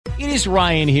It is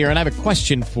Ryan here, and I have a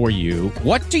question for you.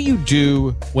 What do you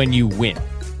do when you win?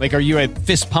 Like, are you a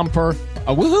fist pumper,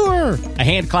 a woohooer, a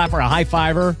hand clapper, a high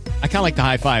fiver? I kind of like the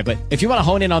high five, but if you want to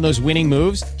hone in on those winning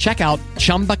moves, check out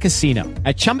Chumba Casino.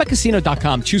 At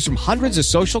ChumbaCasino.com, choose from hundreds of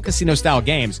social casino-style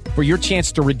games for your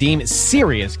chance to redeem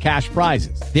serious cash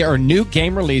prizes. There are new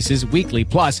game releases weekly,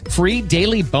 plus free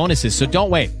daily bonuses. So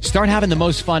don't wait. Start having the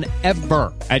most fun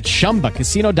ever at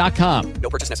ChumbaCasino.com. No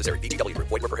purchase necessary. VGW Group.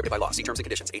 Void where prohibited by law. See terms and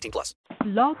conditions. 18+.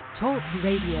 Blog Talk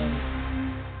Radio.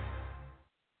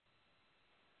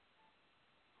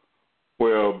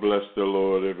 Well, bless the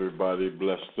Lord, everybody.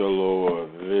 Bless the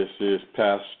Lord. This is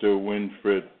Pastor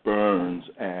Winfred Burns,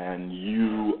 and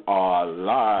you are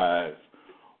live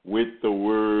with the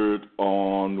Word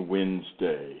on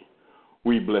Wednesday.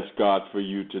 We bless God for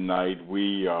you tonight.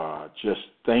 We are just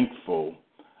thankful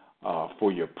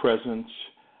for your presence,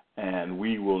 and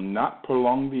we will not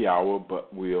prolong the hour,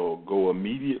 but we'll go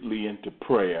immediately into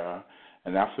prayer,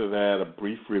 and after that, a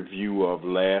brief review of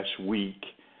last week.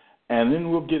 And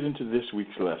then we'll get into this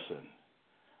week's lesson.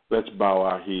 Let's bow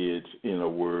our heads in a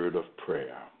word of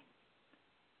prayer.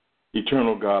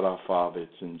 Eternal God, our Father,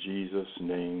 it's in Jesus'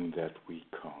 name that we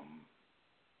come.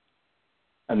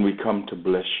 And we come to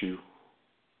bless you.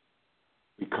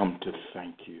 We come to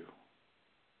thank you.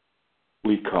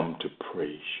 We come to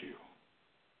praise you.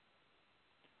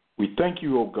 We thank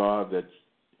you, O God, that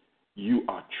you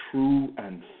are true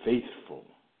and faithful.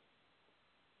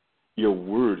 Your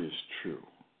word is true.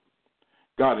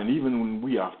 God, and even when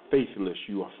we are faithless,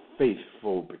 you are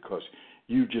faithful because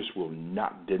you just will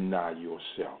not deny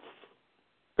yourself.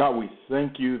 God, we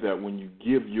thank you that when you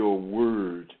give your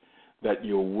word, that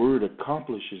your word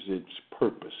accomplishes its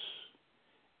purpose.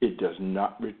 It does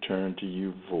not return to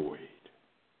you void.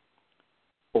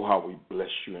 Oh, how we bless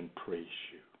you and praise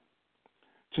you.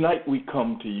 Tonight we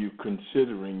come to you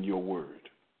considering your word,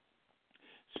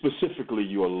 specifically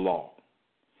your law,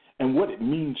 and what it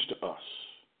means to us.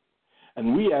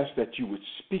 And we ask that you would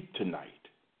speak tonight.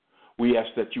 We ask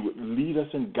that you would lead us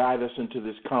and guide us into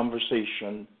this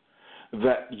conversation,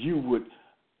 that you would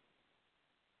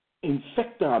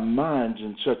infect our minds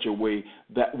in such a way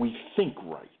that we think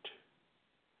right.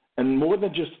 And more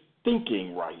than just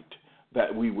thinking right,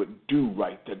 that we would do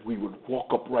right, that we would walk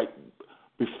upright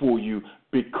before you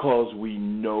because we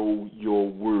know your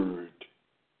word.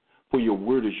 For your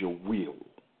word is your will.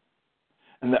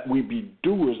 And that we be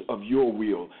doers of your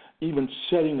will, even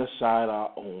setting aside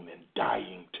our own and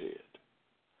dying to it.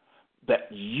 That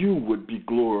you would be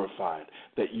glorified,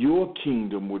 that your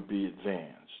kingdom would be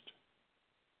advanced,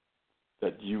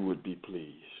 that you would be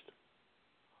pleased.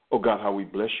 Oh God, how we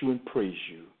bless you and praise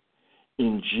you.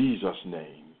 In Jesus'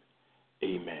 name,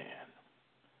 amen.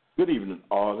 Good evening,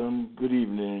 Autumn. Good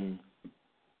evening,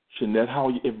 Shanette. How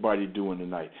are everybody doing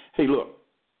tonight? Hey, look,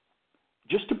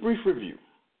 just a brief review.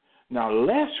 Now,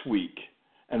 last week,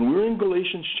 and we're in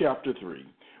Galatians chapter 3,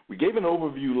 we gave an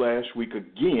overview last week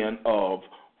again of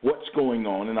what's going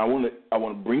on, and I want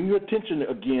to bring your attention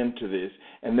again to this,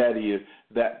 and that is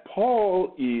that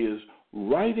Paul is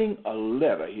writing a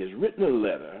letter. He has written a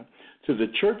letter to the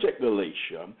church at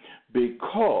Galatia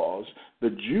because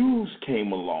the Jews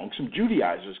came along, some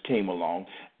Judaizers came along,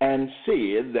 and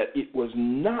said that it was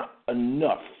not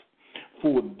enough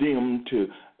for them to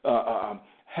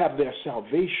have their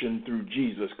salvation through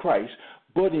Jesus Christ,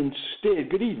 but instead,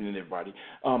 good evening, everybody,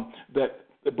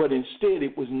 but instead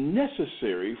it was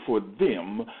necessary for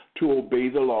them to obey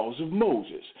the laws of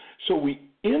Moses. So we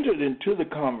entered into the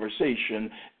conversation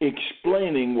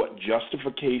explaining what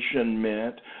justification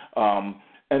meant,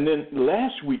 and then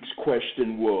last week's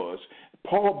question was,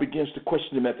 Paul begins to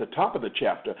question them at the top of the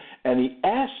chapter, and he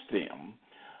asked them,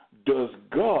 does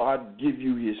God give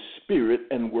you his spirit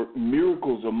and work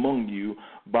miracles among you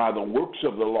by the works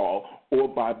of the law or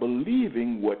by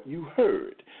believing what you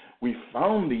heard? We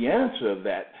found the answer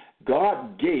that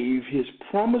God gave his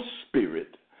promised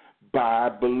spirit by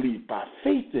belief, by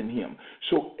faith in him.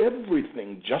 So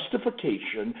everything,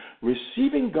 justification,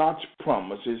 receiving God's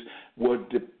promises, were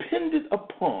dependent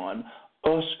upon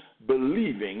us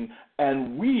believing,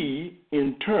 and we,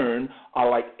 in turn, are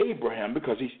like Abraham,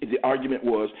 because the argument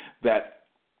was that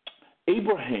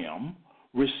Abraham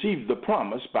received the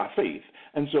promise by faith,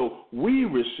 and so we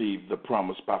receive the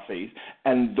promise by faith,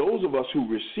 and those of us who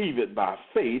receive it by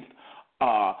faith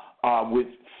are with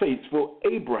faithful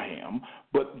Abraham,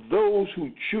 but those who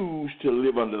choose to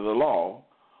live under the law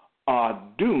are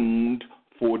doomed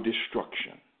for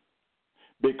destruction,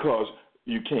 because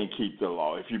you can't keep the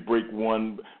law. If you break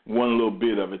one little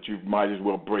bit of it, you might as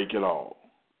well break it all.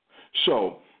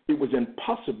 So it was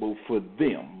impossible for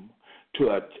them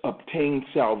to obtain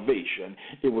salvation.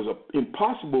 It was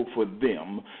impossible for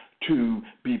them to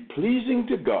be pleasing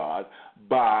to God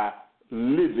by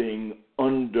living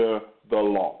under the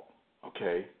law.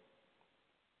 Okay?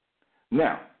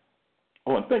 Now,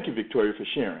 and thank you, Victoria, for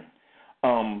sharing.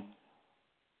 I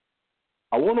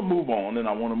want to move on, and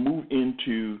I want to move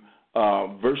into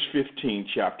verse 15,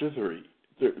 chapter 3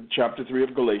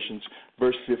 of Galatians,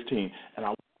 verse 15. And I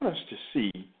want us to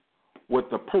see what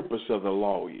the purpose of the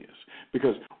law is.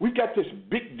 Because we've got this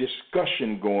big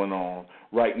discussion going on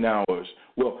right now is,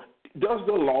 well, does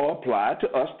the law apply to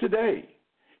us today?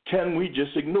 Can we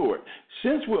just ignore it?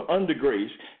 Since we're under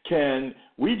grace, can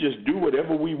we just do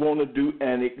whatever we want to do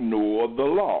and ignore the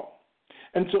law?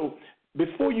 And so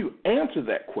before you answer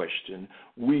that question,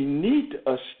 we need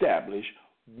to establish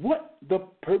what the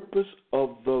purpose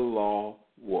of the law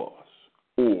was,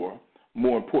 or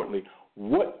more importantly,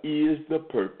 what is the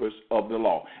purpose of the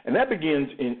law? And that begins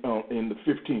in the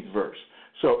 15th verse.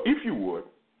 So if you would,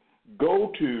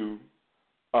 go to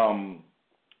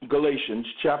Galatians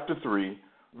chapter 3,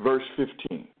 verse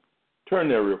 15. Turn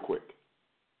there real quick.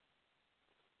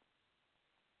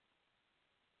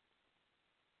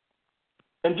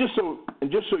 And just so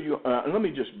you, let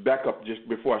me just back up just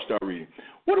before I start reading.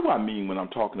 What do I mean when I'm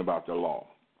talking about the law?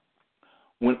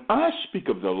 When I speak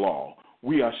of the law,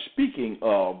 we are speaking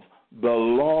of the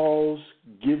laws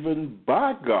given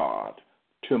by God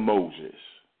to Moses.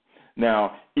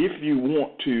 Now, if you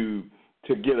want to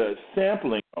get a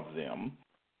sampling of them,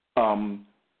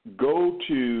 go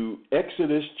to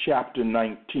Exodus chapter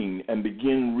 19 and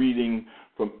begin reading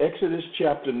from Exodus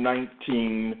chapter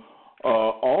 19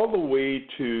 all the way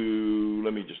to,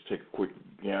 let me just take a quick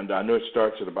gander. I know it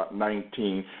starts at about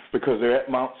 19 because they're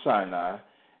at Mount Sinai,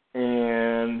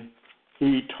 and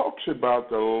he talks about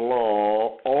the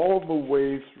law all the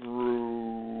way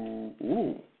through,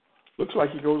 looks like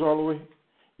he goes all the way,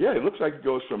 yeah, it looks like it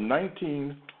goes from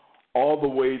 19 all the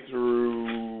way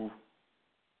through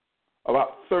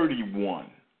about 31.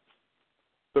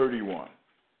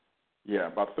 Yeah,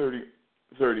 about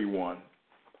 31.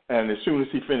 And as soon as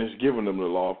he finished giving them the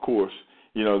law, of course,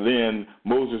 then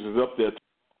Moses is up there.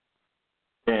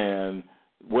 And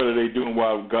what are they doing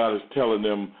while God is telling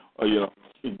them,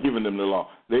 giving them the law?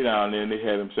 They down there and they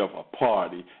had themselves a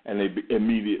party, and they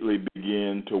immediately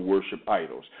begin to worship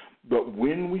idols. But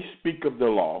when we speak of the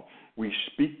law, we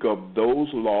speak of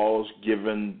those laws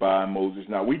given by Moses.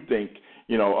 Now, we think,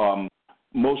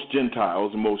 most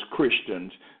Gentiles, most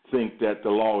Christians think that the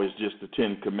law is just the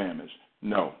 10 Commandments.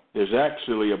 No, there's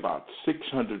actually about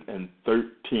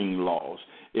 613 laws.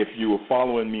 If you were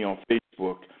following me on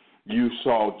Facebook, you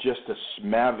saw just a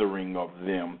smattering of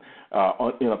them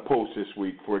in a post this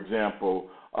week. For example,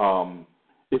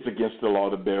 it's against the law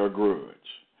to bear a grudge.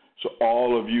 So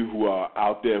all of you who are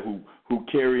out there who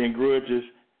carrying grudges,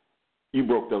 you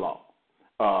broke the law.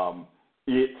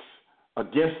 It's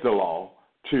against the law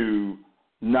to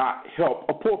not help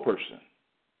a poor person.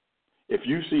 If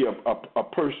you see a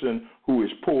person who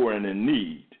is poor and in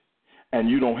need and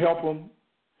you don't help them,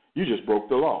 you just broke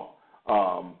the law.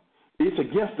 It's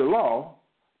against the law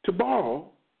to borrow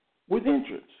with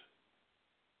interest.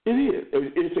 It is.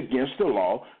 It's against the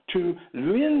law to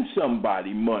lend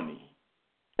somebody money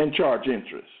and charge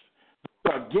interest.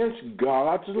 It's against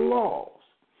God's laws.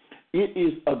 It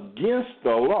is against the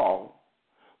law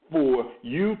for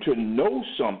you to know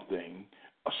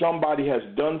somebody has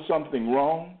done something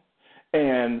wrong,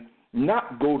 and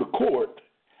not go to court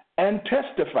and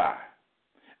testify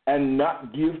and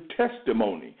not give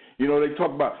testimony. They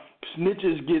talk about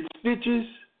snitches get stitches.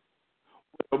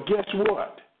 Well, guess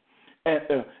what?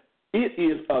 And, it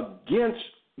is against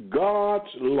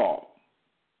God's law.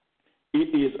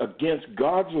 It is against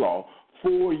God's law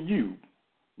for you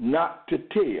not to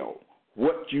tell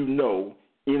what you know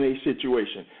in a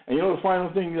situation. And the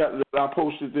final thing that I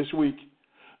posted this week,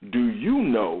 do you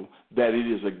know that it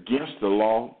is against the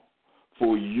law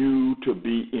for you to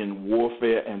be in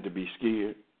warfare and to be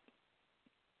scared?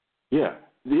 Yeah,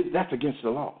 that's against the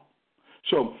law.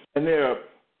 So, and there are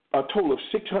a total of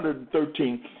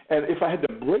 613. And if I had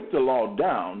to break the law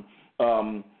down,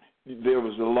 there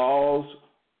was the laws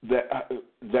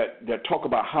that talk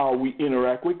about how we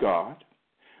interact with God.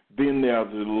 Then there are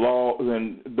the law,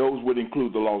 and those would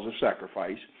include the laws of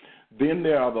sacrifice. Then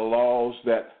there are the laws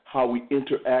that how we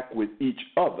interact with each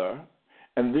other,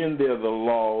 and then there are the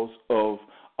laws of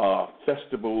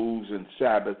festivals and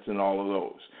Sabbaths and all of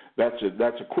those.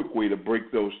 That's a quick way to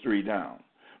break those three down.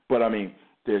 But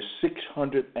there's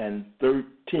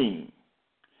 613,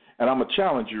 and I'm gonna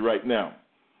challenge you right now.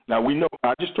 Now we know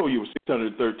I just told you it was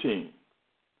 613.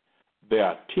 There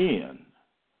are 10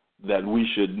 that we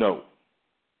should know.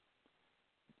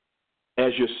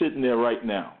 as you're sitting there right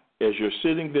now,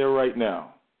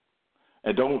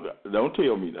 and don't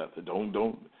tell me nothing.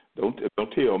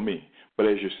 Don't tell me. But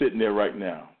as you're sitting there right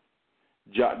now,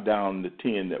 jot down the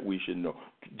 10 that we should know.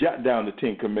 Jot down the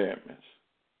 10 commandments.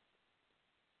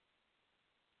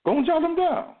 Go and jot them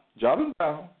down. Jot them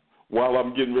down while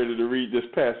I'm getting ready to read this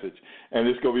passage. And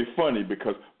it's going to be funny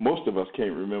because most of us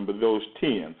can't remember those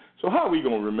 10. So how are we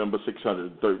going to remember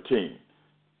 613?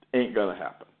 Ain't going to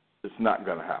happen. It's not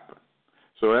going to happen.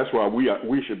 So that's why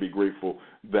we should be grateful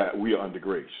that we are under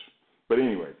grace. But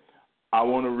anyway, I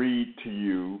want to read to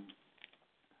you.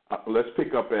 Let's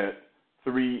pick up at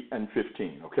 3 and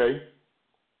 15, okay?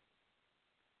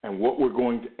 And what we're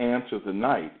going to answer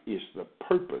tonight is the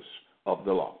purpose of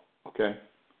the law, okay?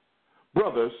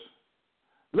 Brothers,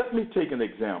 let me take an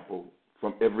example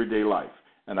from everyday life.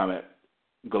 And I'm at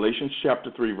Galatians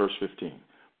chapter 3, verse 15.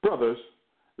 Brothers,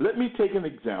 let me take an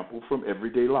example from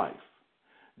everyday life.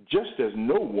 Just as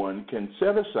no one can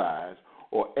set aside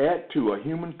or add to a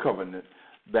human covenant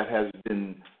that has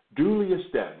been duly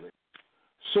established,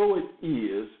 so it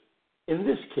is in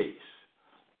this case.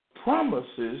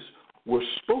 Promises were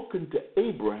spoken to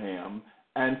Abraham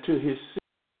and to his seed.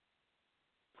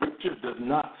 Scripture does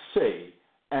not say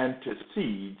and to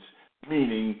seeds,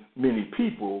 meaning many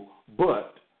people,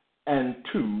 but and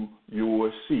to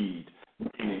your seed,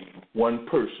 meaning one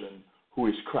person who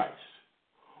is Christ.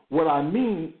 What I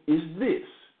mean is this: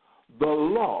 the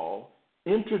law,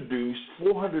 introduced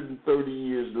 430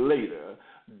 years later,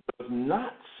 does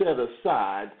not set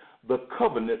aside the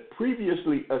covenant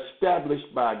previously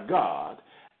established by God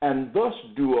and thus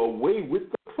do away with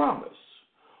the promise.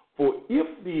 For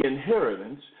if the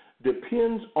inheritance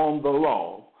depends on the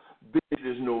law, then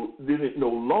it no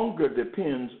longer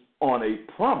depends on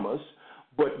a promise,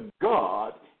 but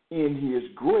God, in his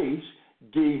grace,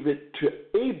 gave it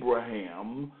to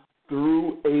Abraham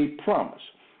through a promise.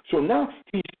 So now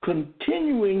he's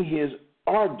continuing his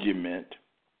argument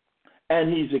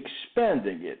and he's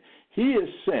expanding it. He is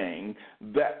saying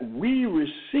that we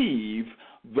receive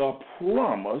the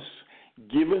promise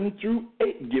given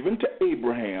to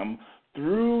Abraham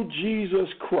through Jesus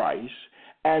Christ,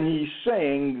 and he's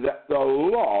saying that the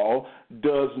law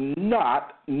does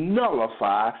not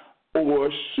nullify or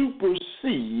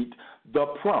supersede the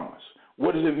promise.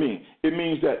 What does it mean? It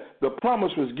means that the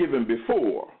promise was given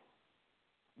before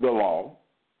the law,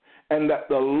 and that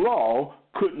the law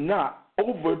could not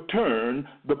overturn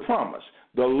the promise.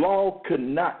 The law could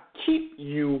not keep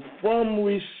you from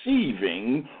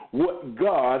receiving what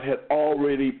God had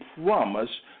already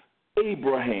promised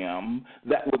Abraham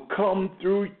that would come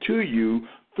through to you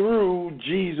through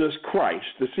Jesus Christ,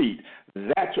 the seed.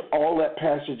 That's all that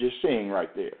passage is saying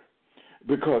right there.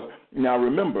 Because, now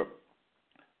remember,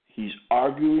 he's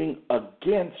arguing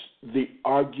against the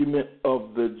argument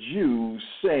of the Jews,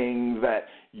 saying that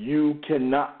you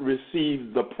cannot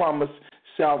receive the promised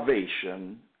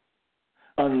salvation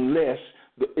unless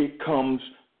it comes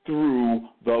through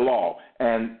the law.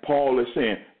 And Paul is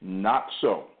saying, not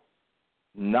so.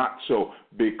 Not so,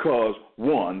 because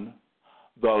one,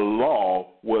 the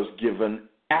law was given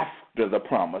after the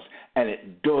promise, and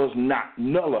it does not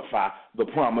nullify the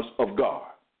promise of God.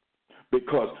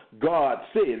 Because God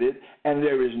said it, and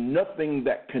there is nothing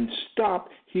that can stop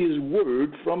his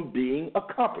word from being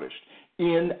accomplished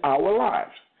in our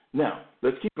lives. Now,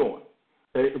 let's keep going.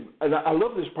 And I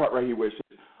love this part right here where it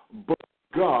says, but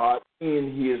God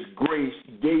in his grace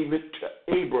gave it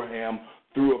to Abraham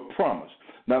through a promise.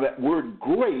 Now, that word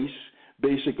grace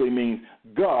basically means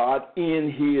God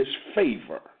in his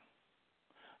favor.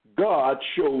 God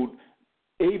showed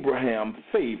Abraham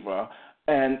favor,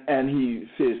 and he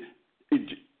says,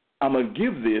 I'm going to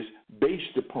give this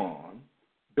based upon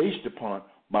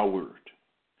my word.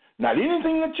 Not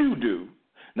anything that you do,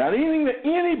 not anything that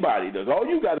anybody does. All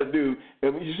you got to do,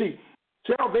 you see,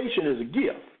 salvation is a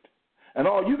gift, and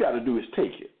all you got to do is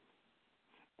take it.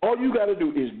 All you got to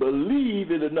do is believe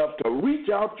it enough to reach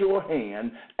out your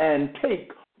hand and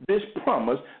take this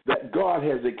promise that God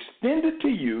has extended to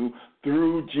you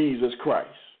through Jesus Christ.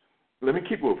 Let me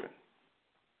keep moving.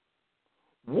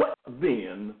 What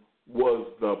then was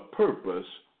the purpose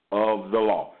of the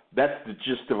law? That's the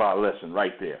gist of our lesson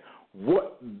right there.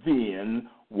 What then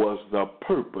was the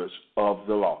purpose of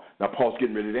the law? Now, Paul's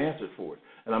getting ready to answer for it.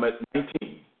 And I'm at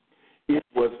 19. It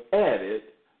was added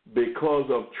because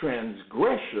of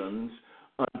transgressions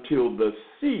until the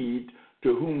seed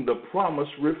to whom the promise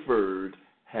referred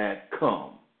had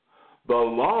come. The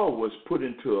law was put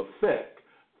into effect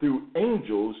through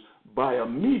angels by a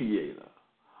mediator.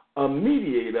 A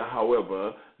mediator,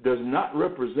 however, does not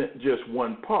represent just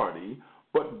one party,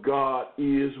 but God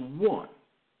is one.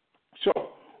 So,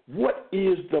 what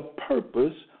is the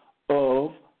purpose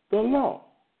of the law?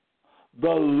 The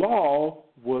law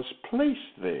was placed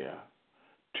there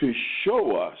to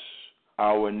show us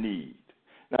our need.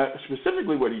 Now,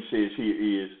 specifically what he says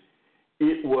here is,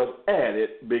 it was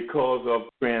added because of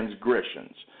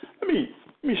transgressions. Let me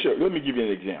give you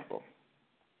an example.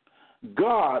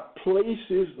 God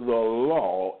places the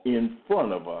law in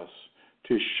front of us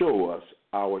to show us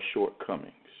our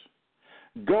shortcomings.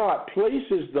 God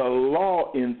places the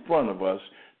law in front of us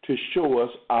to show us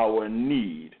our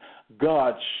need.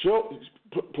 God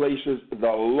places the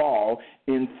law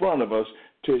in front of us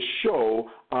to show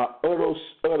our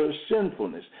utter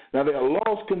sinfulness. Now, there are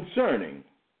laws concerning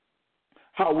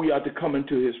how we are to come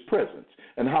into his presence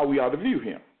and how we are to view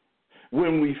him.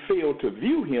 When we fail to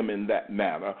view him in that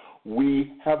manner,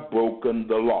 we have broken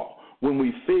the law. When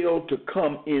we fail to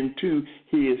come into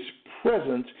his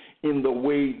presence in the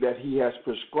way that he has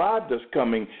prescribed us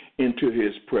coming into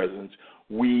his presence,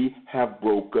 we have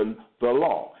broken the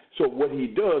law. So what he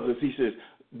does is he says,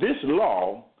 this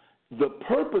law, the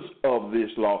purpose of this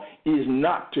law is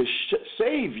not to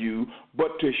save you,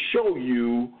 but to show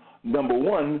you, number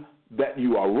one, that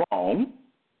you are wrong,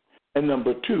 and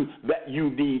number two, that you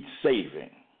need saving.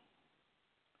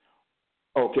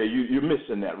 Okay, you're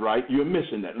missing that, right? You're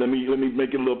missing that. Let me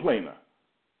make it a little plainer.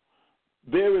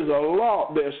 There is a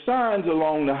law, there are signs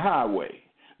along the highway,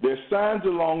 there are signs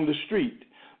along the street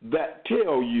that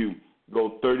tell you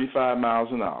go 35 miles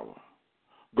an hour,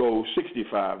 go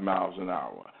 65 miles an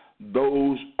hour.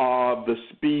 Those are the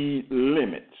speed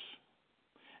limits.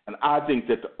 And I think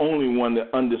that the only one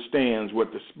that understands what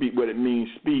it means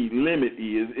speed limit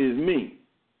is me.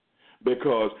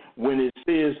 Because when it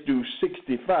says do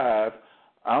 65,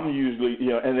 I'm usually,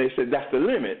 and they said that's the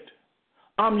limit,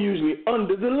 I'm usually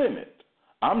under the limit.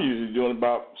 I'm usually doing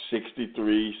about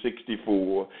 63,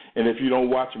 64, and if you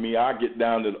don't watch me, I get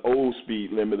down to the old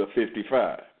speed limit of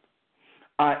 55.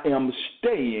 I am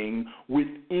staying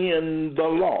within the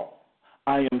law.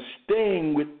 I am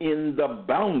staying within the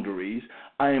boundaries.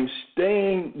 I am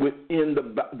staying within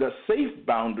the safe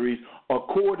boundaries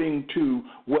according to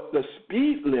what the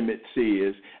speed limit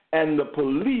says, and the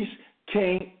police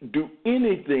can't do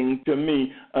anything to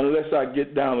me unless I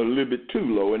get down a little bit too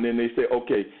low, and then they say,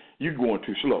 okay, you're going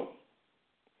too slow.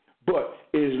 But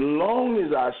as long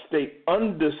as I stay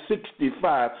under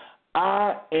 65,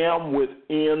 I am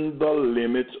within the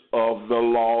limits of the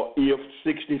law if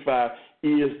 65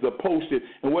 is the posted.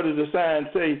 And what does the sign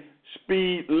say?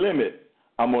 Speed limit.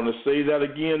 I'm going to say that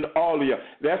again to all of y'all.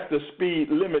 That's the speed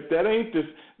limit. That ain't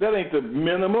the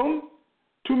minimum.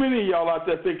 Too many of y'all out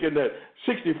there thinking that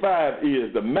 65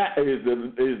 is the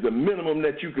minimum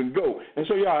that you can go. And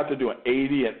so y'all out there doing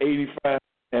 80 and 85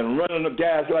 and running the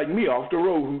guys like me off the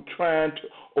road who trying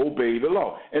to obey the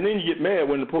law. And then you get mad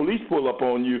when the police pull up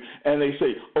on you and they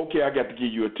say, okay, I got to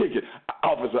give you a ticket.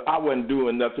 Officer, I wasn't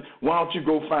doing nothing. Why don't you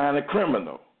go find a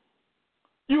criminal?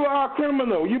 You are a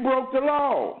criminal. You broke the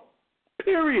law.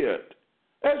 Period.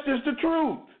 That's just the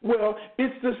truth. Well,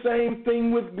 it's the same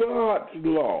thing with God's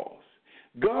laws.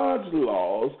 God's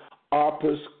laws are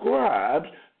prescribed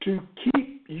to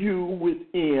keep you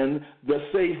within the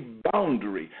safe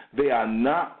boundary. They are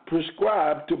not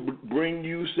prescribed to bring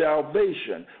you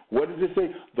salvation. What does it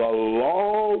say? The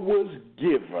law was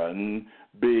given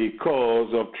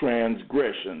because of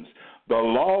transgressions. The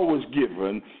law was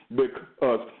given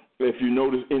because, if you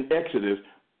notice in Exodus,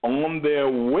 on their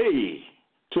way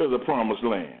to the promised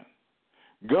land,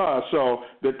 God saw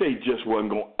that they just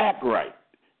wasn't going to act right.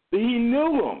 He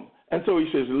knew them. And so he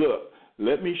says, look,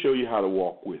 let me show you how to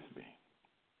walk with me.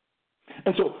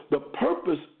 And so the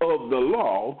purpose of the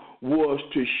law was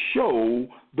to show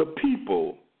the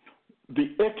people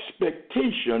the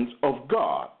expectations of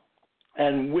God.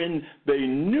 And when they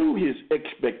knew his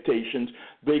expectations,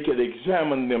 they could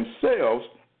examine themselves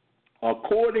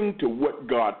according to what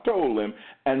God told them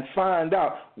and find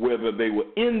out whether they were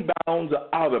in bounds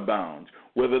or out of bounds,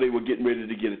 whether they were getting ready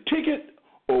to get a ticket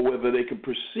or whether they could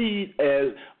proceed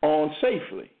on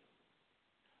safely.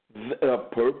 The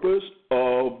purpose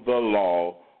of the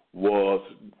law was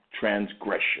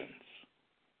transgressions.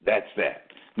 That's that.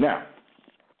 Now,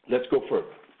 let's go further.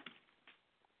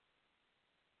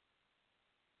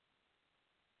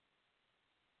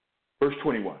 Verse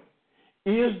 21.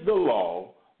 Is the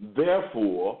law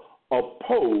therefore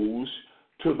opposed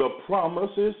to the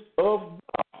promises of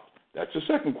God? That's the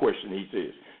second question he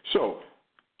says. So,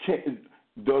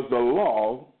 does the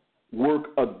law work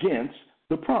against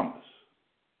the promise?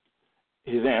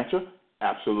 His answer,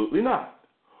 absolutely not.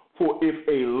 For if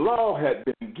a law had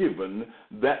been given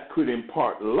that could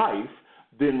impart life,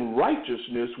 then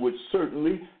righteousness would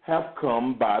certainly have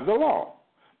come by the law.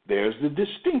 there's the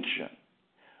distinction.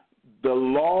 The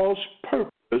law's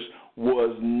purpose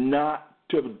was not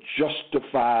to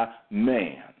justify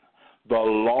man. The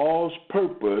law's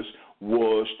purpose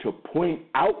was to point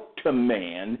out to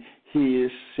man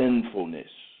his sinfulness.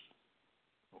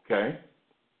 Okay?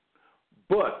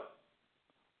 But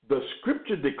the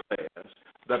scripture declares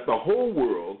that the whole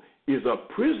world is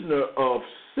a prisoner of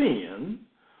sin,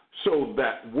 so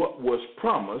that what was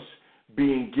promised,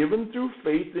 being given through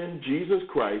faith in Jesus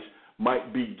Christ,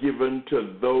 might be given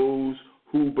to those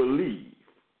who believe.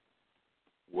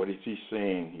 What is he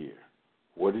saying here?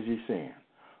 What is he saying?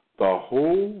 The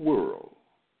whole world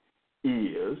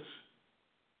is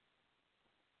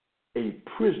a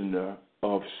prisoner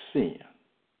of sin.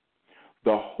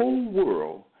 The whole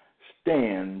world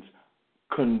stands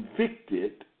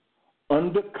convicted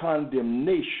under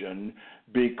condemnation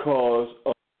because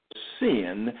of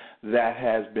sin that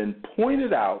has been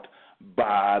pointed out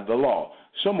by the law.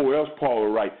 Somewhere else, Paul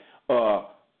will write,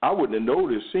 I wouldn't have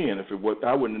noticed sin if it was.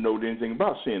 I wouldn't have known anything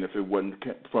about sin if it wasn't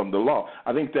from the law.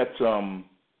 I think that's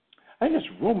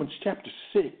Romans chapter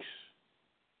 6.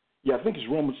 Yeah, I think it's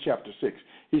Romans chapter 6.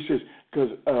 He says,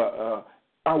 because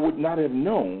I would not have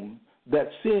known that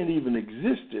sin even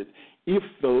existed if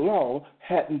the law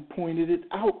hadn't pointed it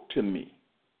out to me.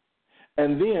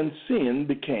 And then sin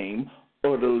became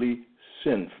utterly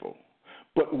sinful.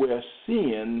 But where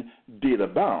sin did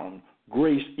abound,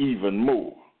 grace even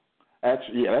more. That's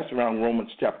around Romans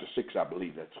chapter 6, I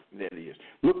believe that is.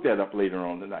 Look that up later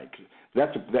on tonight.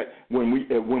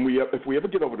 If we ever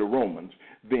get over to Romans,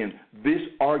 then this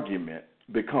argument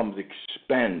becomes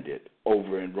expanded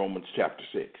over in Romans chapter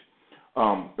 6,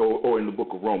 or in the book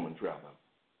of Romans rather.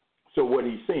 So what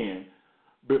he's saying,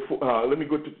 let me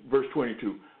go to verse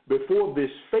 22. Before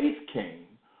this faith came,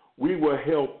 we were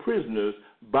held prisoners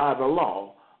by the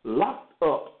law, locked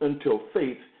up until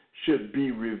faith should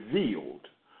be revealed.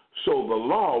 So the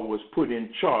law was put in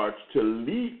charge to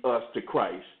lead us to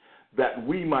Christ, that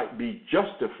we might be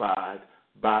justified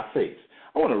by faith.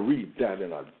 I want to read that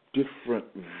in a different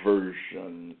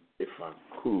version, if I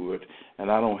could, and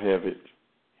I don't have it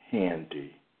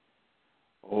handy.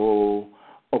 Oh,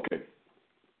 okay.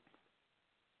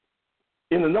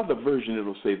 In another version,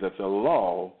 it'll say that the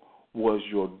law was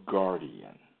your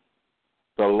guardian.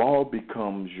 The law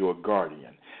becomes your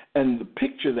guardian. And the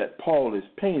picture that Paul is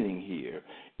painting here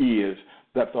is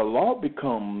that the law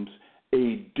becomes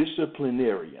a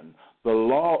disciplinarian. The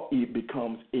law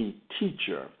becomes a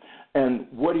teacher. And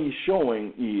what he's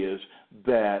showing is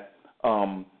that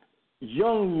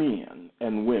young men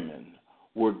and women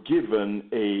were given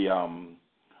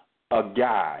a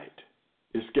guide.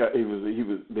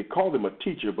 They called him a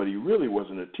teacher, but he really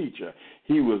wasn't a teacher.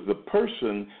 He was the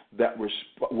person that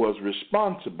was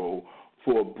responsible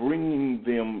for bringing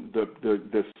them,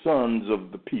 the sons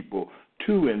of the people,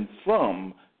 to and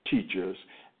from teachers,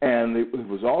 and it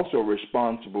was also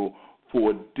responsible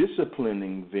for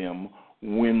disciplining them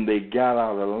when they got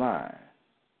out of line.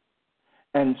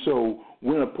 And so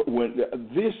when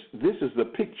this is the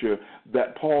picture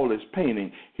that Paul is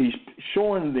painting. He's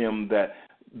showing them that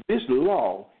this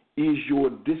law is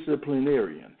your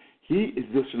disciplinarian.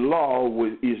 This law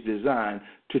is designed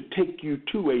to take you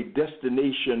to a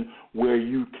destination where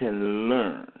you can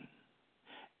learn.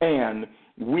 And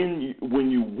when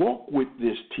you walk with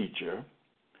this teacher,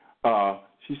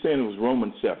 she's saying it was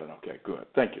Romans 7. Okay, good.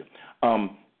 Thank you.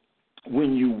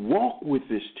 When you walk with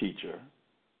this teacher,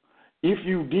 if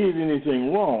you did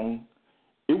anything wrong,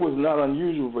 it was not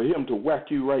unusual for him to whack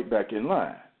you right back in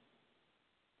line.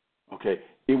 Okay,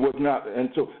 it was not, and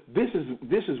so this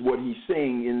is what he's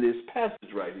saying in this passage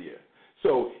right here.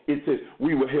 So it says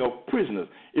we were held prisoners.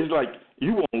 It's like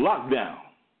you were on lockdown.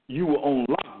 You were on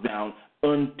lockdown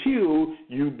until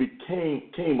you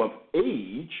came of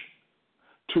age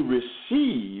to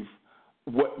receive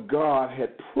what God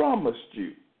had promised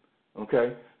you.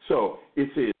 Okay, so it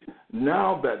says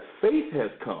now that faith has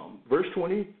come, verse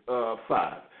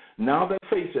 25. Now that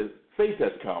faith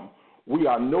has come, we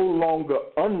are no longer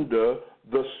under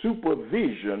the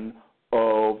supervision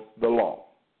of the law.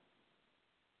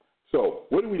 So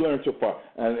what did we learn so far?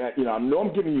 And I know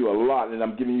I'm giving you a lot, and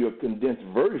I'm giving you a condensed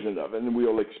version of it, and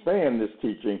we'll expand this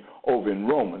teaching over in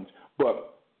Romans.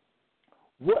 But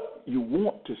what you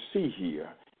want to see here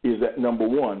is that, number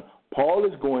one, Paul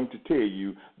is going to tell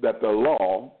you that the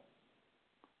law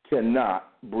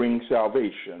cannot bring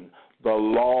salvation. The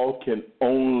law can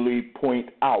only point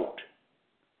out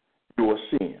your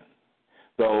sin.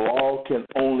 The law can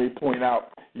only point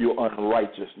out your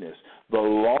unrighteousness. The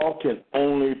law can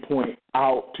only point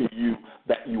out to you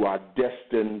that you are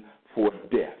destined for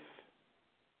death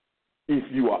if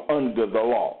you are under the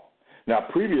law. Now,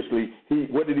 previously,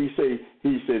 what did he say?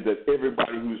 He said that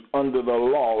everybody who's under the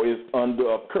law is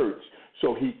under a curse.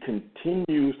 So he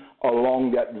continues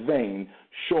along that vein,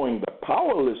 showing the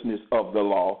powerlessness of the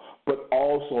law, but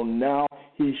also now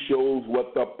he shows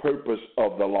what the purpose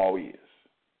of the law is.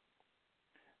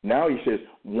 Now he says,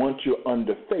 once you're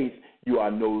under faith, you are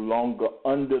no longer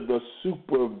under the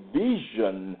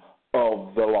supervision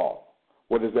of the law.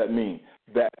 What does that mean?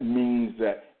 That means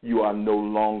that you are no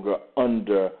longer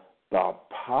under the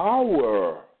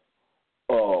power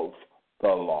of the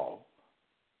law,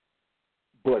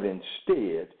 but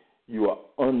instead you are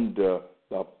under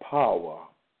the power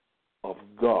of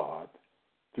God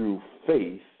through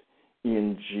faith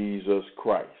in Jesus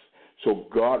Christ. So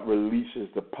God releases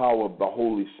the power of the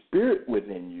Holy Spirit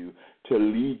within you to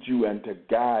lead you and to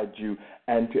guide you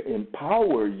and to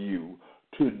empower you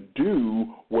to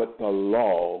do what the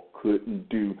law couldn't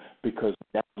do, because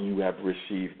now you have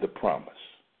received the promise.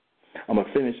 I'm going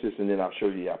to finish this and then I'll show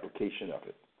you the application of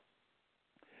it.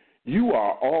 You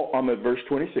are all, I'm at verse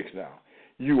 26 now.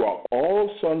 You are all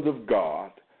sons of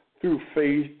God through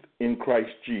faith in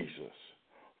Christ Jesus.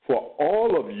 For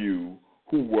all of you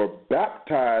who were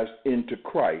baptized into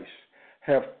Christ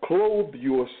have clothed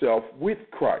yourself with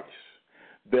Christ.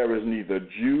 There is neither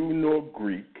Jew nor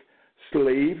Greek,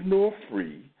 slave nor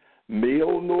free,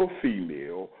 male nor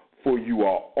female, for you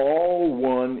are all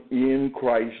one in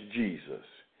Christ Jesus.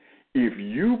 If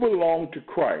you belong to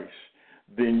Christ,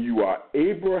 then you are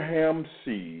Abraham's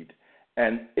seed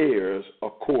and heirs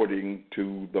according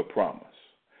to the promise.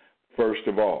 First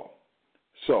of all,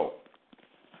 so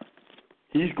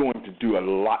he's going to do a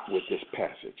lot with this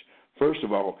passage. First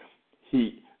of all,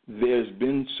 there's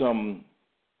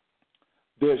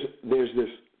this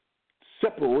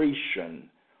separation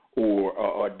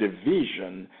or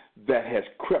division that has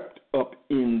crept up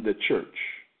in the church.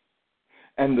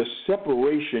 And the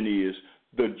separation is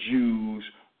the Jews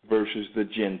versus the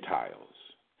Gentiles.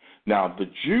 Now, the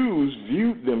Jews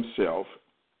viewed themselves,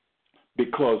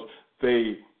 because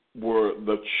they were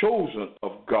the chosen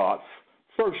of God,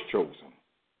 first chosen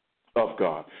of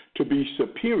God, to be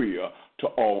superior to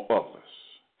all others.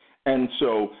 And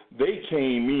so they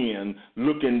came in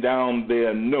looking down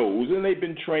their nose, and they've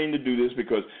been trained to do this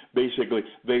because basically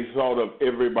they thought of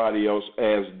everybody else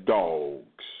as dogs.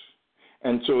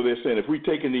 And so they're saying, if we're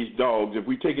taking these dogs, if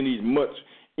we're taking these mutts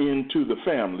into the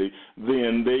family,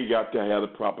 then they got to have the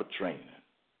proper training.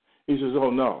 He says, oh,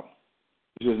 no.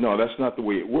 He says, no, that's not the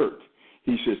way it works.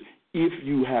 He says, if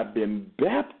you have been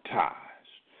baptized,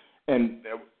 and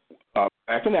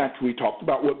back in Acts we talked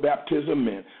about what baptism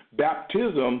meant.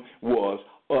 Baptism was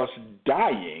us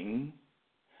dying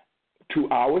to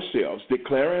ourselves,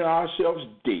 declaring ourselves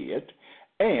dead,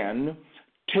 and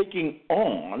taking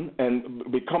on and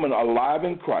becoming alive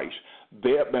in Christ.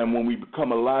 And when we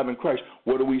become alive in Christ,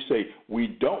 what do we say?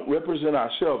 We don't represent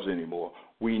ourselves anymore.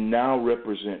 We now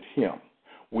represent Him.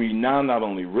 We now not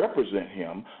only represent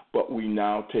Him, but we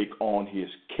now take on His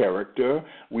character.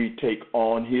 We take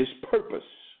on His purpose.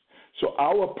 So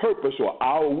our purpose or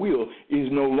our will is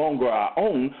no longer our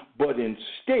own, but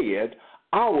instead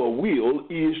our will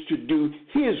is to do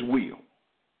His will.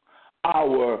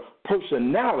 Our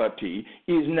personality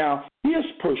is now His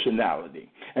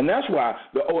personality. And that's why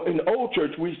in the old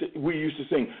church we used to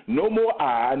sing, no more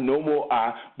I, no more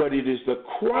I, but it is the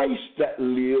Christ that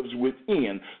lives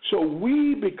within. So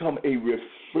we become a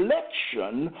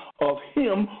reflection of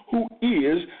Him who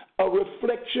is a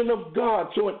reflection of God.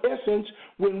 So in essence,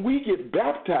 when we get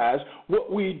baptized,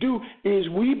 what we do is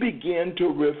we begin to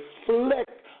reflect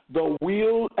the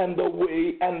will and the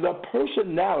way and the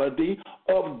personality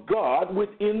of God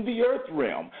within the earth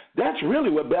realm. That's really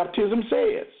what baptism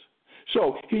says.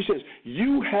 So he says,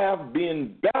 you have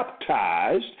been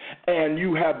baptized and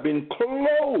you have been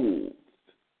clothed.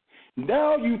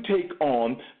 Now you take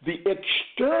on the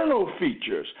external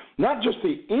features, not just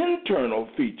the internal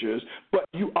features, but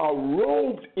you are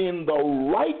robed in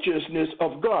the righteousness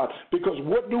of God. Because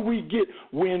what do we get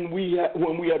when we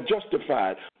are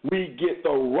justified? We get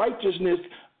the righteousness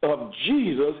of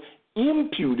Jesus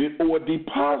imputed or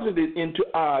deposited into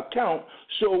our account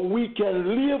so we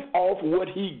can live off what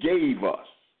He gave us.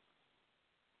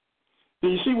 Do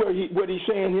you see what he's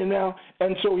saying here now?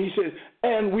 And so he says,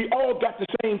 and we all got the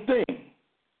same thing.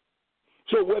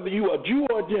 So whether you are Jew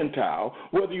or Gentile,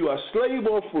 whether you are slave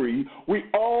or free, we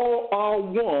all are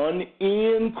one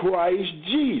in Christ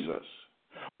Jesus.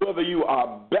 Whether you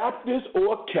are Baptist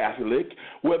or Catholic,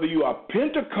 whether you are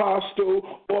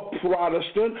Pentecostal or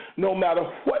Protestant, no matter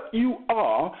what you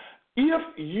are, if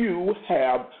you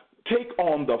have take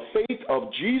on the faith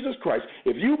of Jesus Christ,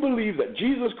 if you believe that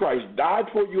Jesus Christ died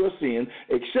for your sin,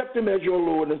 accept him as your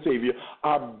Lord and Savior,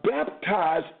 are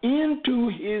baptized into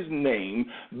his name,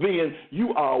 then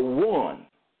you are one.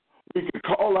 We can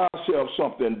call ourselves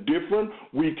something different.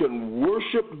 We can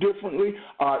worship differently.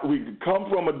 We can come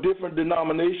from a different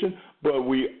denomination, but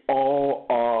we all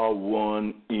are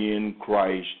one in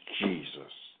Christ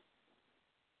Jesus.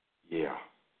 Yeah.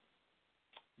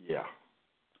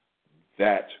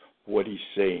 That's what he's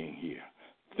saying here.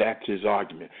 That's his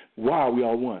argument. Why are we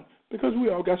all one? Because we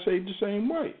all got saved the same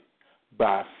way,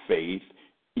 by faith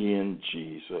in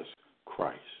Jesus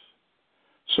Christ.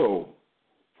 So,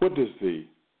 what does the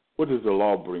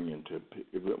law bring into?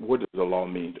 What does the law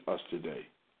mean to us today?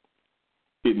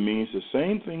 It means the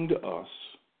same thing to us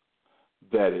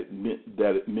that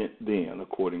it meant then,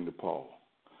 according to Paul.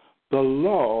 The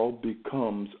law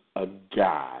becomes a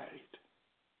guide.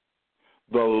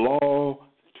 The law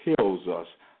tells us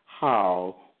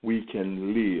how we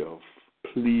can live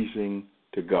pleasing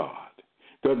to God.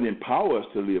 It doesn't empower us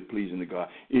to live pleasing to God.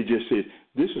 It just says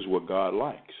this is what God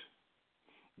likes.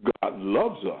 God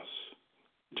loves us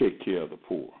to take care of the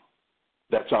poor.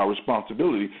 That's our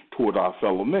responsibility toward our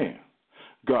fellow man.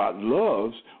 God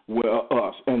loves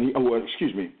us,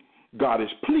 God is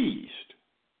pleased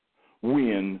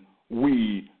when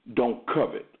we don't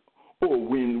covet, or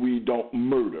when we don't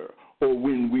murder, or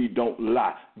when we don't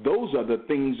lie. Those are the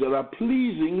things that are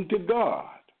pleasing to God.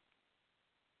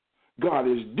 God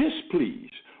is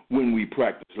displeased when we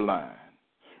practice lying,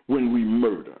 when we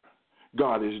murder.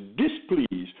 God is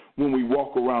displeased when we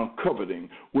walk around coveting,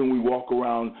 when we walk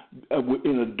around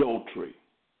in adultery.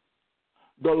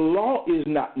 The law is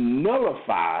not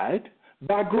nullified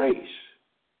by grace.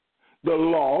 The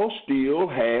law still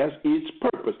has its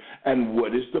purpose. And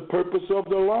what is the purpose of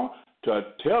the law? To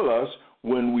tell us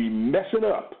when we mess it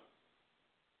up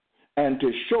and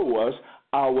to show us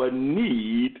our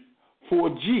need for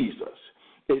Jesus.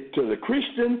 To the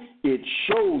Christian, it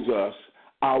shows us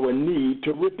our need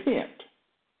to repent.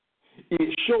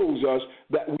 It shows us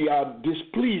that we are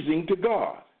displeasing to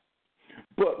God.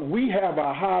 But we have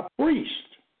a high priest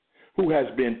who has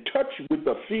been touched with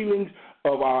the feelings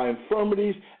of our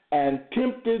infirmities and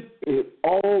tempted at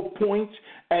all points,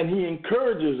 and he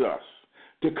encourages us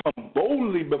to come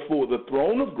boldly before the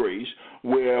throne of grace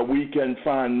where we can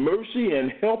find mercy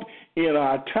and help in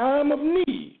our time of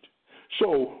need.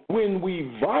 So when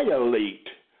we violate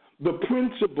the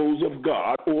principles of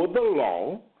God or the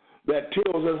law that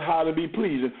tells us how to be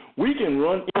pleasing, we can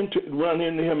run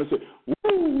into him and say,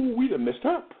 woo, we done messed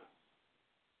up.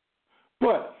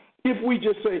 But if we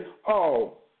just say,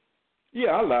 oh,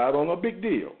 yeah, I lied on a big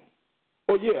deal.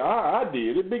 Oh, yeah, I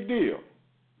did a big deal.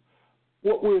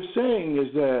 What we're saying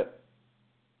is that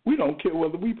we don't care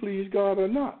whether we please God or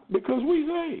not because we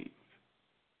saved.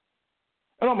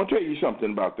 And I'm going to tell you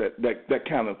something about that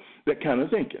kind of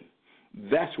thinking.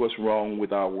 That's what's wrong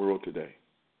with our world today.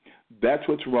 That's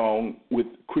what's wrong with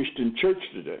Christian church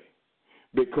today,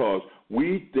 because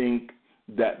we think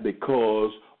that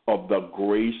because of the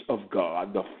grace of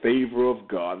God, the favor of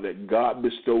God, that God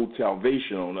bestowed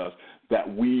salvation on us,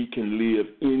 that we can live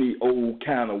any old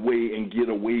kind of way and get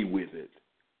away with it.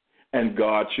 And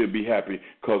God should be happy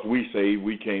because we say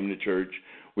we came to church,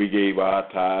 we gave our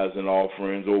tithes and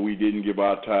offerings, or we didn't give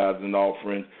our tithes and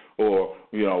offerings, or,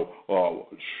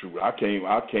 I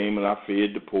came and I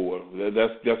fed the poor.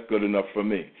 That's good enough for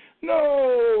me.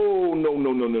 No.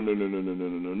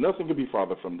 Nothing could be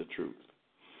farther from the truth.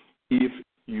 If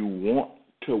you want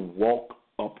to walk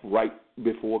upright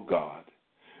before God,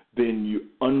 then you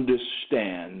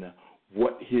understand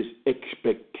what his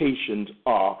expectations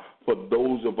are for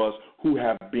those of us who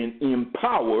have been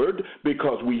empowered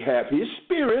because we have his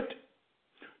spirit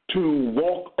to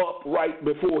walk upright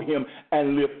before him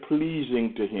and live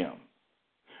pleasing to him.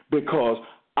 Because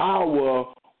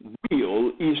our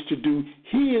will is to do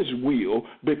his will,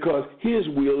 because his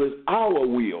will is our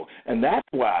will. And that's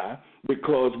why,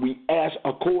 because we ask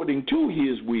according to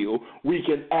his will, we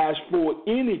can ask for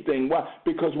anything. Why?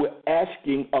 Because we're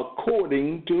asking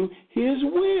according to his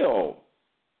will.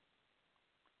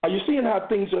 Are you seeing how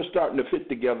things are starting to fit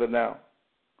together now?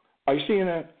 Are you seeing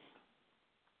that?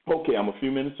 Okay, I'm a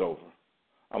few minutes over.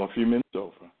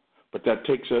 But that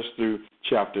takes us through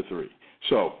chapter 3.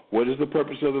 So, what is the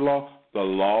purpose of the law? The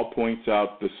law points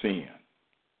out the sin.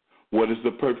 What is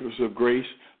the purpose of grace?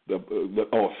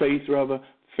 Faith, rather?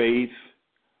 Faith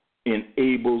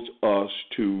enables us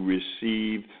to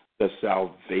receive the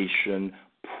salvation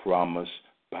promised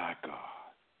by God.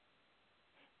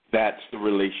 That's the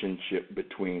relationship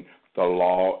between the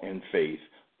law and faith,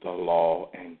 the law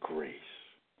and grace.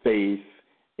 Faith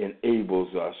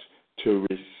enables us to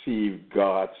receive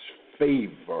God's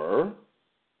favor,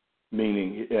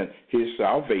 meaning his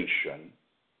salvation,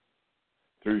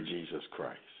 through Jesus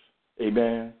Christ.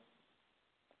 Amen?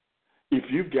 If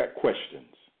you've got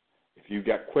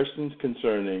questions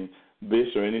concerning this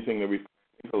or anything that we've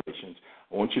in Galatians,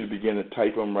 I want you to begin to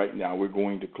type them right now. We're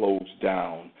going to close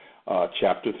down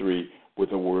chapter 3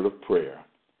 with a word of prayer.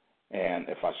 And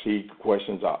if I see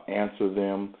questions, I'll answer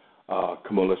them.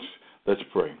 Come on, let's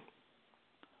pray.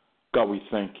 God, we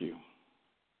thank you.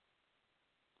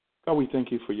 God, we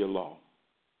thank you for your law.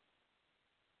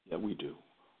 Yeah, we do.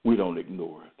 We don't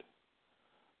ignore it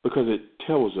because it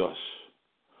tells us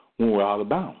when we're out of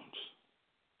bounds.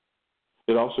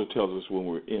 It also tells us when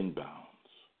we're in bounds.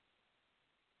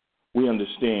 We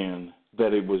understand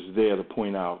that it was there to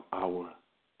point out our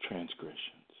transgressions.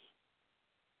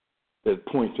 That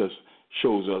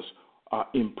shows us our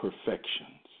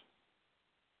imperfections.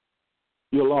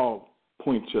 Your law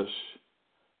points us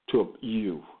to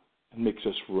you and makes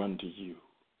us run to you.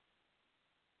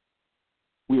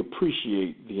 We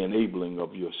appreciate the enabling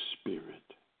of your Spirit.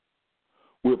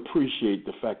 We appreciate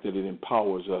the fact that it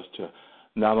empowers us to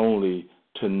not only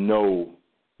to know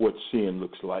what sin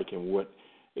looks like and what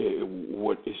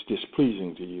is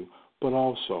displeasing to you, but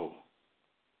also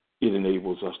it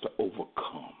enables us to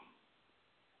overcome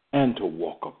and to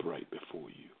walk upright before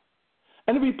you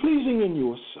and to be pleasing in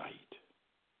your sight.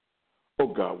 Oh,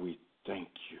 God, we thank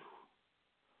you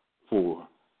for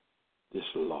this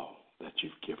law that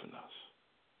you've given us.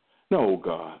 Now, oh,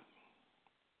 God,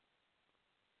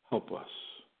 help us.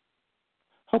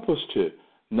 Help us to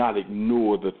not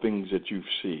ignore the things that you've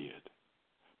said,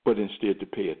 but instead to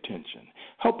pay attention.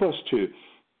 Help us to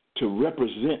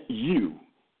represent you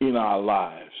in our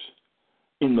lives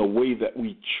in the way that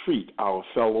we treat our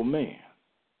fellow man.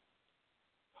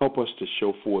 Help us to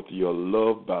show forth your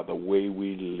love by the way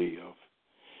we live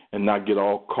and not get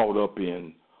all caught up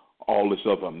in all this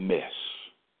other mess.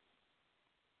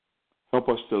 Help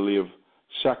us to live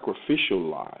sacrificial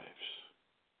lives.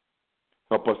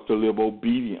 Help us to live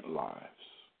obedient lives.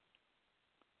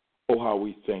 Oh, how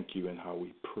we thank you and how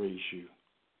we praise you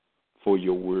for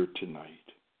your word tonight.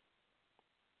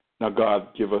 Now, God,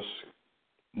 give us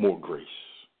more grace.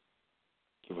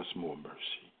 Give us more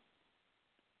mercy.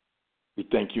 We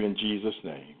thank you in Jesus'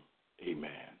 name.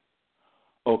 Amen.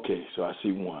 Okay, so I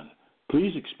see one.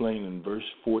 Please explain in verse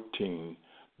 14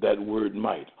 that word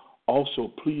might.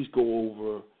 Also, please go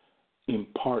over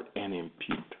impart and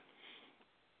impute.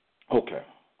 Okay.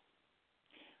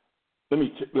 Let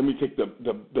me take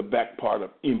the back part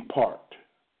of impart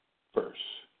first.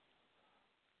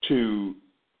 To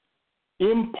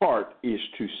impart is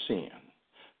to send.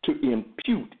 To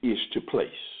impute is to place.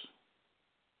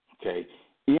 Okay?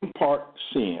 Impart,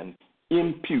 send.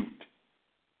 Impute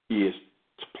is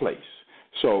to place.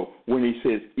 So when he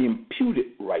says imputed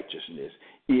righteousness,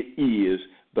 it is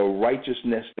the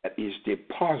righteousness that is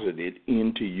deposited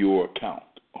into your account.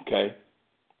 Okay?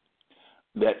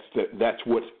 That's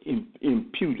what's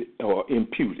imputed or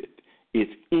imputed.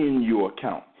 It's in your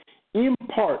account.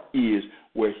 Impart is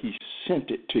where he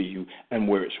sent it to you and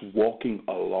where it's walking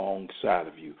alongside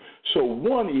of you. So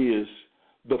one is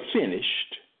the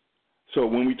finished. So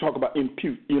when we talk about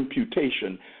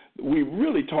imputation, we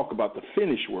really talk about the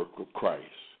finished work of Christ.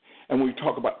 And when we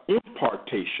talk about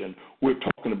impartation, we're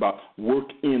talking about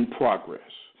work in progress.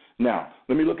 Now,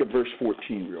 let me look at verse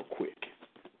 14 real quick.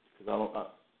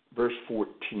 Verse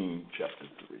 14, chapter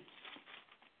 3.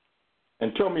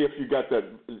 And tell me if you got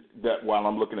that while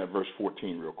I'm looking at verse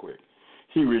 14 real quick.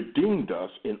 He redeemed us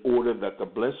in order that the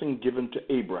blessing given to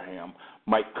Abraham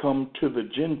might come to the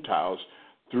Gentiles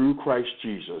through Christ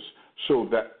Jesus, so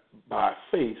that by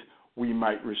faith we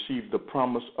might receive the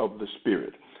promise of the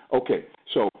Spirit. Okay,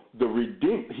 so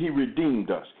he redeemed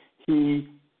us. He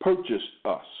purchased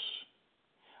us.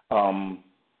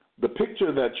 The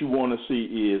picture that you want to see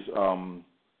is,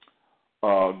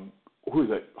 who is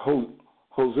that?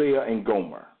 Hosea and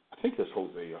Gomer. I think that's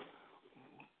Hosea.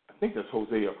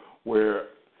 Where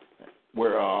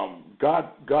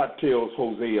God tells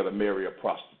Hosea to marry a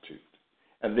prostitute,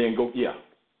 and then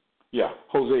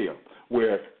Hosea,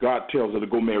 where God tells her to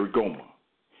go marry Gomer,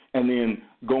 and then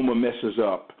Gomer messes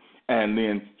up, and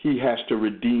then he has to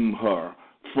redeem her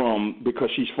because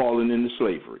she's fallen into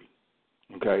slavery.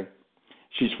 Okay,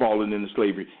 she's fallen into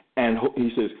slavery, and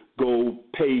he says, "Go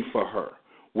pay for her."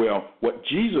 Well, what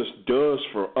Jesus does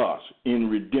for us in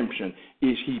redemption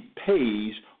is he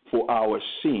pays for our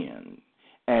sin,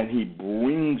 and he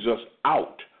brings us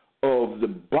out of the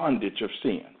bondage of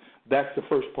sin. That's the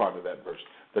first part of that verse.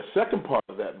 The second part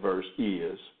of that verse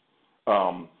is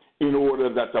in order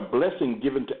that the blessing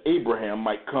given to Abraham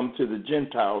might come to the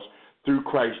Gentiles through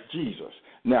Christ Jesus.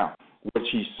 Now, what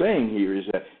she's saying here is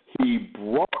that he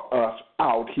brought us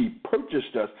out, he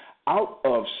purchased us out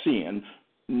of sin,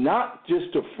 not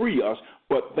just to free us,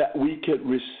 but that we could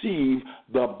receive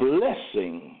the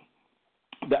blessing,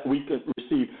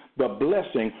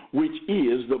 which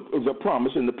is the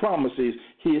promise, and the promise is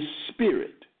his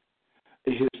Spirit.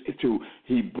 He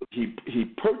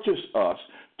purchased us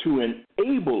to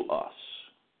enable us.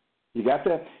 You got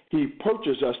that? He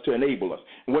purchased us to enable us.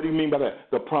 And what do you mean by that?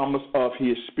 The promise of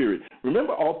his Spirit.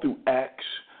 Remember all through Acts,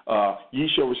 ye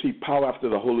shall receive power after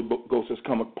the Holy Ghost has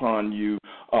come upon you.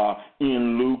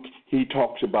 In Luke, he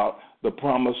talks about the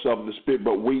promise of the Spirit,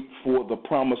 but wait for the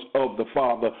promise of the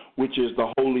Father, which is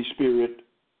the Holy Spirit.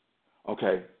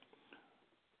 Okay.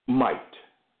 Might.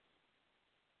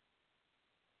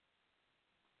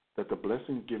 That the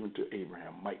blessing given to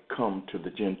Abraham might come to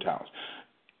the Gentiles.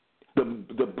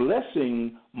 The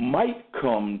blessing might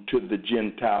come to the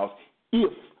Gentiles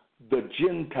if the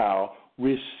Gentile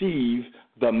receives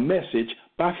the message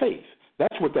by faith.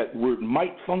 That's what that word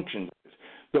might function is.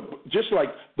 Just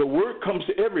like the word comes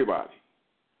to everybody,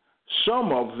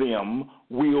 some of them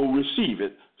will receive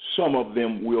it, some of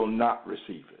them will not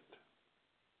receive it.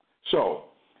 So,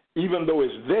 even though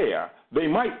it's there, they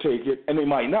might take it and they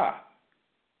might not.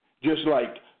 Just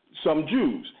like some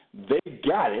Jews, they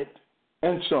got it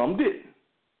and some didn't.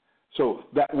 So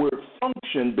that word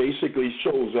function basically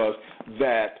shows us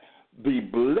that the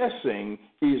blessing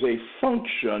is a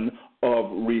function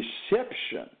of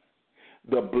reception.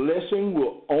 The blessing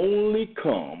will only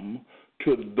come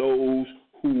to those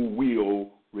who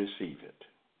will receive it.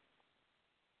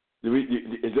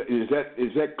 Is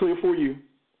that clear for you?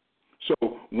 So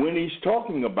when he's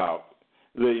talking about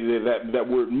that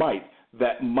word might,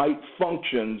 that might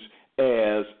functions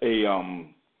as a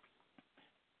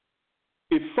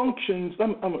it functions.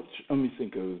 Let me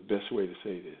think of the best way to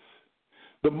say this.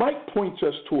 The might points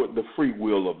us toward the free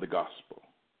will of the gospel.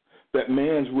 That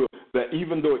man's will, that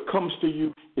even though it comes to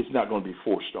you, it's not going to be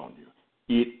forced on you.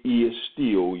 It is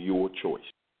still your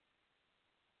choice.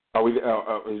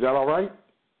 Is that all right?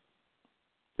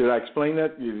 Did I explain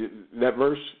that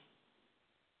verse?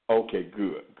 Okay,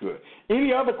 good.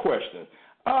 Any other questions?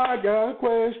 I got a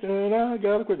question. I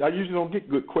usually don't get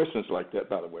good questions like that,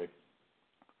 by the way.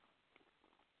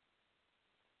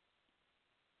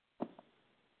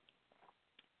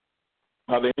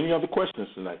 Are there any other questions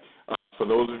tonight? For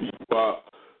those of you who are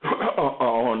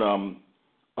on,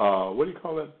 what do you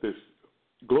call that? This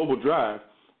Global Drive,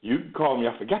 you can call me.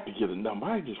 I forgot to get a number.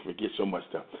 I just forget so much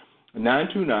stuff.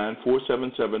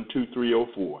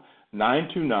 929-477-2304.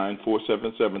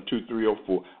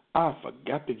 929-477-2304. I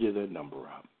forgot to get that number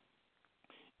out.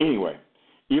 Anyway,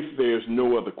 if there's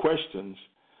no other questions,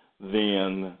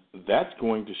 then that's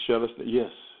going to shut us down.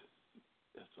 Yes,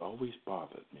 that's always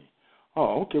bothered me.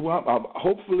 Oh, okay. Well,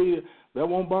 hopefully that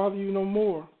won't bother you no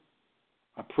more.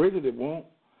 I pray that it won't.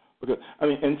 Because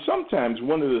and sometimes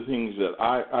one of the things that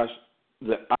I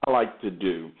like to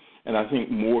do, and I think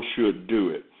more should do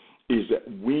it, is that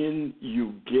when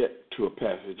you get to a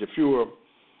passage, if you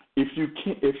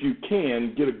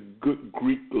can get a good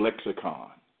Greek lexicon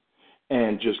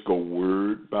and just go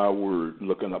word by word,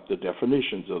 looking up the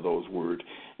definitions of those words,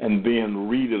 and then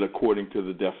read it according to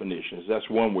the definitions. That's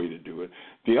one way to do it.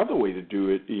 The other way to do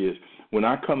it is when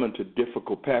I come into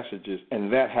difficult passages, and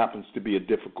that happens to be a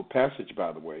difficult passage,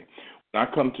 by the way. When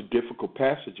I come to difficult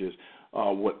passages,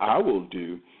 what I will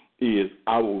do is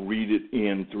I will read it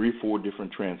in 3 or 4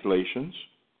 different translations,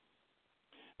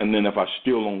 and then if I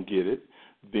still don't get it,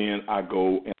 then I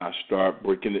go and I start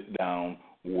breaking it down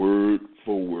word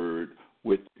for word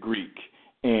with Greek.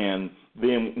 And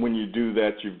then when you do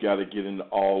that, you've got to get into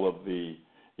all of the,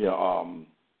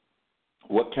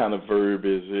 what kind of verb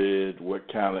is it, what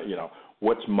kind of,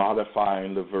 what's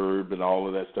modifying the verb and all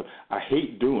of that stuff. I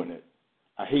hate doing it.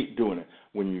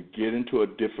 When you get into a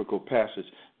difficult passage,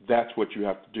 that's what you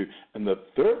have to do. And the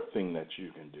third thing that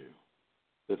you can do,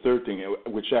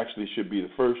 which actually should be the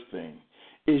first thing,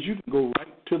 is you can go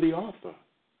right to the author.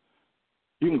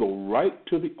 You can go right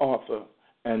to the author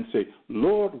and say,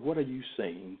 Lord, what are you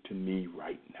saying to me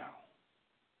right now?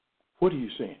 What are you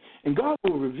saying? And God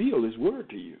will reveal his word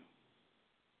to you.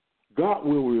 God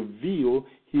will reveal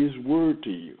his word to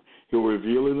you. He'll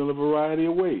reveal it in a variety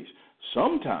of ways.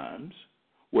 Sometimes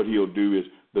what he'll do is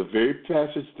the very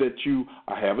passage that you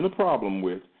are having a problem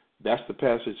with, that's the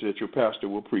passage that your pastor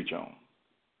will preach on.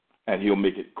 And he'll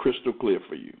make it crystal clear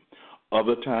for you.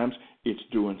 Other times, it's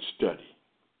doing study.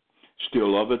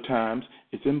 Still other times,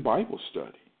 it's in Bible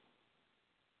study.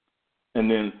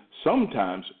 And then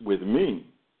sometimes with me,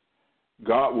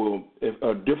 God will, if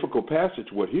a difficult passage,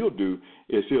 what he'll do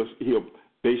is he'll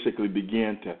basically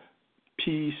begin to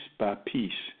piece by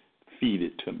piece feed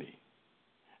it to me.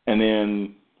 And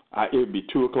then it'll be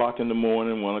 2 o'clock in the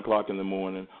morning, 1 o'clock in the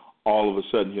morning. All of a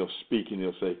sudden he'll speak and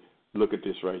he'll say, look at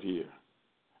this right here.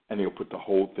 And he'll put the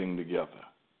whole thing together.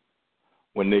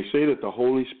 When they say that the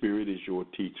Holy Spirit is your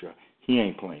teacher, he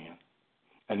ain't playing.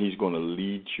 And he's going to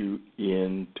lead you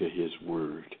into his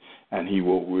word. And he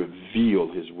will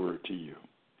reveal his word to you.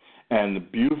 And the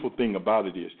beautiful thing about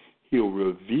it is he'll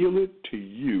reveal it to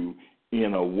you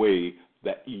in a way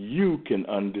that you can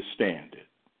understand it.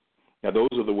 Now, those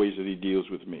are the ways that he deals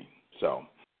with me. So,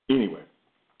 anyway,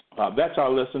 that's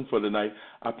our lesson for tonight.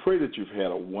 I pray that you've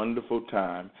had a wonderful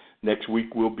time. Next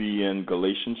week we'll be in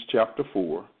Galatians chapter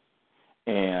 4.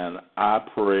 And I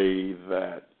pray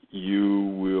that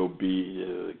you will be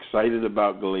as excited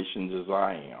about Galatians as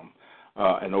I am.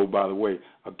 And, oh, by the way,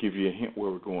 I'll give you a hint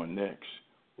where we're going next.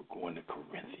 We're going to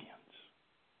Corinthians.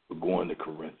 We're going to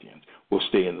Corinthians. We'll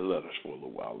stay in the letters for a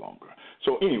little while longer.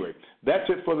 So anyway, that's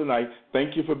it for the night.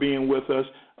 Thank you for being with us.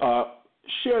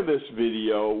 Share this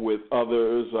video with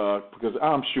others because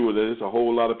I'm sure that there's a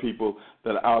whole lot of people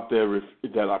that are out there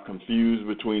that are confused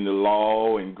between the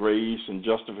law and grace and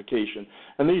justification.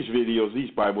 And these videos,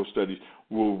 these Bible studies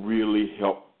will really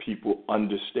help people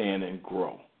understand and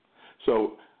grow.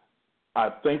 So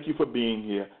I thank you for being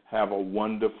here. Have a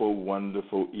wonderful,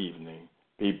 wonderful evening.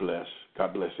 Be blessed.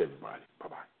 God bless everybody.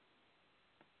 Bye-bye.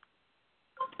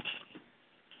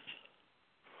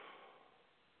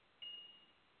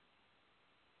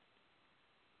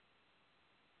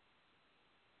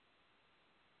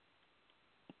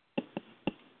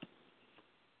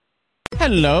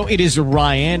 Hello, it is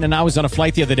Ryan, and I was on a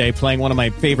flight the other day playing one of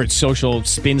my favorite social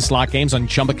spin slot games on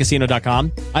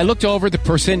ChumbaCasino.com. I looked over at the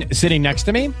person sitting next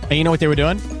to me, and you know what they were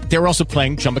doing? They were also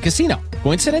playing Chumba Casino.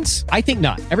 Coincidence? I think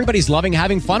not. Everybody's loving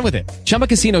having fun with it. Chumba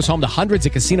Casino is home to hundreds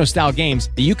of casino-style games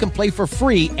that you can play for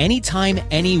free anytime,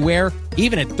 anywhere,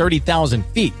 even at 30,000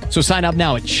 feet. So sign up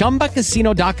now at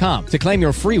ChumbaCasino.com to claim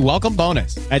your free welcome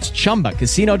bonus. That's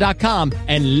ChumbaCasino.com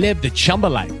and live the Chumba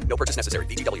life. No purchase necessary.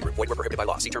 VGW Group. Void where prohibited by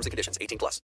law. See terms and conditions.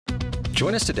 18+.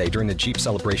 Join us today during the Jeep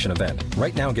Celebration event.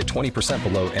 Right now, get 20%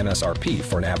 below MSRP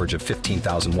for an average of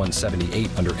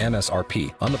 $15,178 under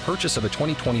MSRP on the purchase of a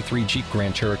 2023 Jeep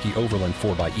Grand Cherokee Overland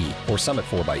 4xE or Summit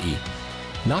 4xE.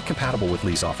 Not compatible with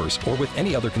lease offers or with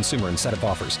any other consumer incentive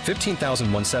offers.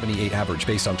 $15,178 average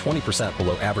based on 20%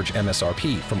 below average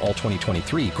MSRP from all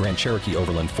 2023 Grand Cherokee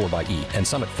Overland 4xE and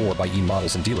Summit 4xE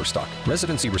models in dealer stock.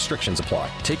 Residency restrictions apply.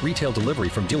 Take retail delivery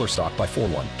from dealer stock by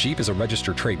 4/1. Jeep is a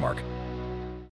registered trademark.